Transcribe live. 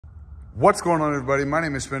What's going on, everybody? My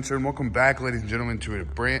name is Spencer, and welcome back, ladies and gentlemen, to a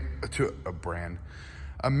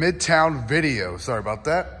Mid-Towne video. Sorry about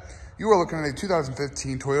that. You are looking at a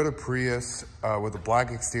 2015 Toyota Prius with a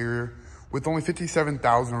black exterior with only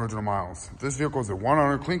 57,000 original miles. This vehicle is a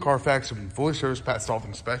one-owner, clean Carfax, has been fully serviced, passed all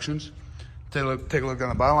inspections. Take a look down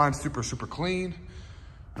the byline, super clean.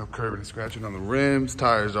 No curving and scratching on the rims.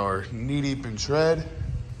 Tires are knee-deep in tread.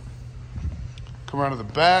 Come around to the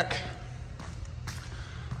back.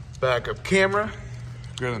 Backup camera.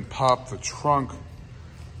 Go ahead and pop the trunk.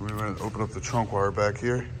 We're going to open up the trunk while we're back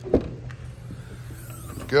here.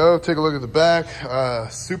 Go take a look at the back.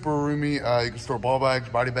 Super roomy. You can store ball bags,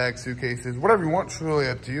 body bags, suitcases, whatever you want. It's really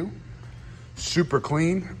up to you. Super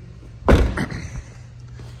clean. Go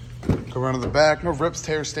around to the back. No rips,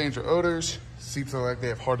 tears, stains, or odors. Seats look like they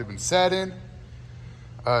have hardly been sat in.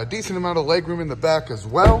 Decent amount of leg room in the back as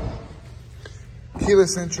well.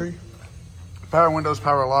 Keyless entry. Power windows,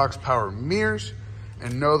 power locks, power mirrors,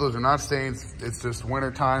 and no, those are not stains. It's just winter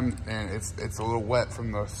time and it's a little wet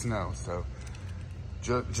from the snow. So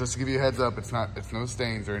just to give you a heads up, it's no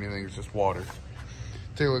stains or anything. It's just water.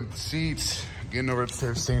 Take a look at the seats. Getting over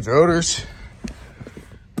upstairs, stains or odors.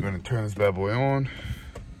 I'm going to turn this bad boy on.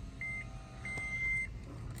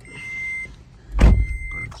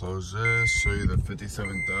 Going to close this. Show you the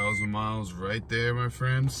 57,000 miles right there, my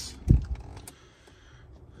friends.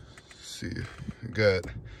 See, you got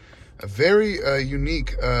a very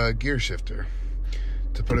unique gear shifter.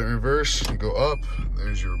 To put it in reverse, you go up,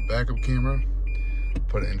 there's your backup camera.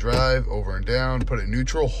 Put it in drive, over and down, put it in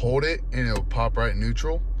neutral, hold it, and it'll pop right in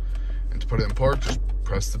neutral. And to put it in park, just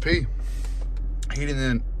press the P. Heating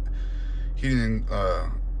and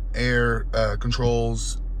air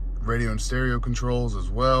controls, radio and stereo controls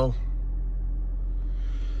as well.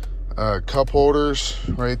 Cup holders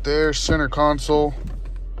right there, center console.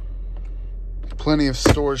 Plenty of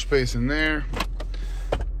storage space in there.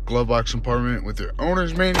 Glove box compartment with your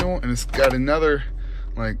owner's manual, and it's got another,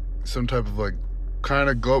 like, some type of, like, kind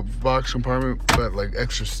of glove box compartment, but like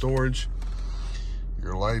extra storage.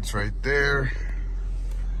 Your lights right there.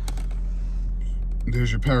 There's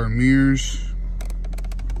your power mirrors.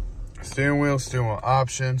 Steering wheel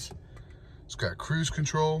options. It's got cruise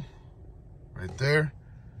control right there,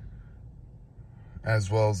 as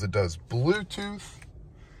well as it does Bluetooth.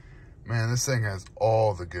 Man, this thing has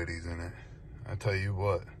all the goodies in it. I tell you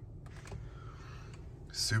what.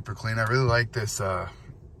 Super clean. I really like this, I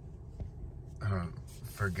don't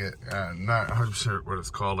forget, not 100% what it's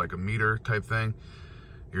called, like a meter type thing.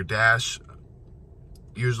 Your dash,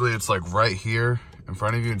 usually it's like right here in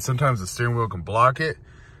front of you, and sometimes the steering wheel can block it,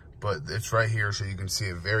 but it's right here so you can see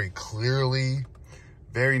it very clearly.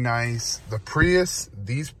 Very nice. The Prius,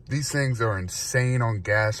 these things are insane on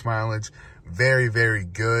gas mileage. Very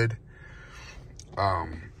good.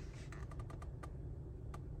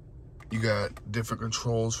 You got different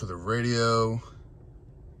controls for the radio.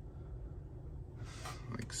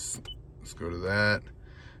 Like, let's go to that.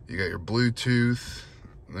 You got your Bluetooth.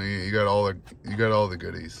 You got all the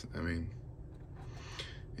goodies. I mean,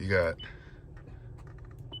 you got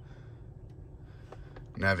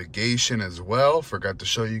navigation as well. Forgot to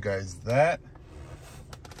show you guys that.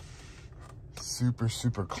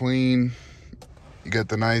 Super clean. You got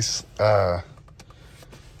the nice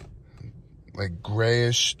like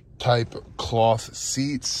grayish type cloth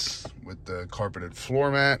seats with the carpeted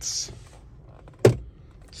floor mats.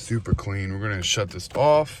 Super clean. We're gonna shut this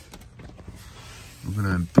off. We're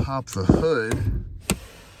gonna pop the hood.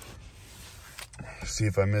 See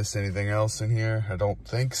if I missed anything else in here. I don't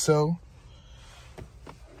think so.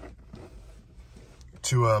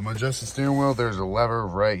 To adjust the steering wheel, there's a lever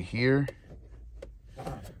right here.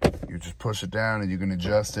 You just push it down and you can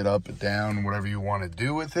adjust it up and down, whatever you want to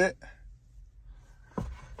do with it.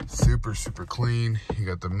 Super clean. You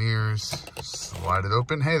got the mirrors. Slide it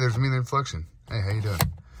open. Hey, there's me in the reflection. Hey, how you doing?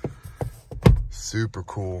 Super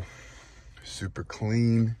cool. Super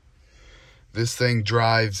clean. This thing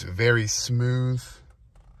drives very smooth.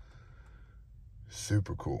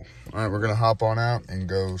 Super cool. All right, we're going to hop on out and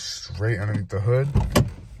go straight underneath the hood.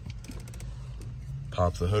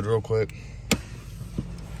 Pop the hood real quick.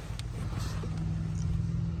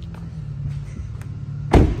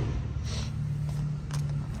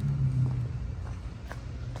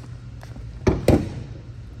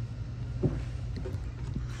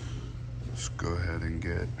 Go ahead and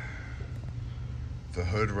get the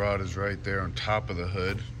hood rod is right there on top of the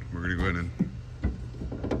hood. We're gonna go ahead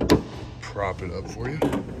and prop it up for you.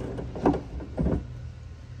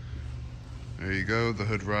 There you go. The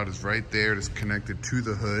hood rod is right there. It's connected to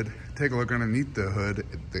the hood. Take a look underneath the hood.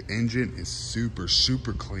 The engine is super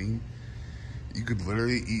clean. You could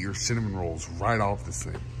literally eat your cinnamon rolls right off this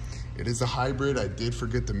thing. It is a hybrid. I did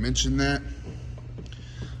forget to mention that.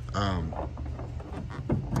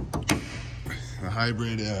 The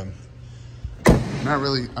hybrid, not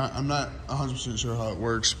really, I'm not 100% sure how it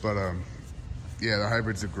works, but yeah, the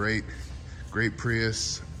hybrid's a great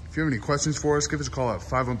Prius. If you have any questions for us, give us a call at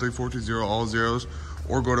 513-420-ALL-ZEROS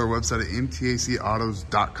or go to our website at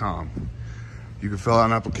mtacautos.com. You can fill out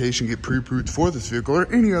an application, get pre-approved for this vehicle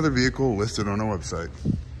or any other vehicle listed on our website.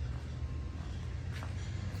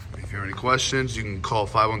 If you have any questions, you can call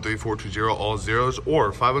 513-420-ALL-ZEROS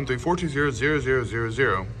or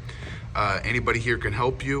 513-420-0000. Anybody here can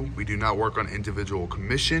help you. We do not work on individual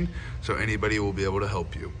commission, so anybody will be able to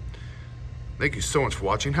help you. Thank you so much for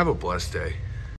watching. Have a blessed day.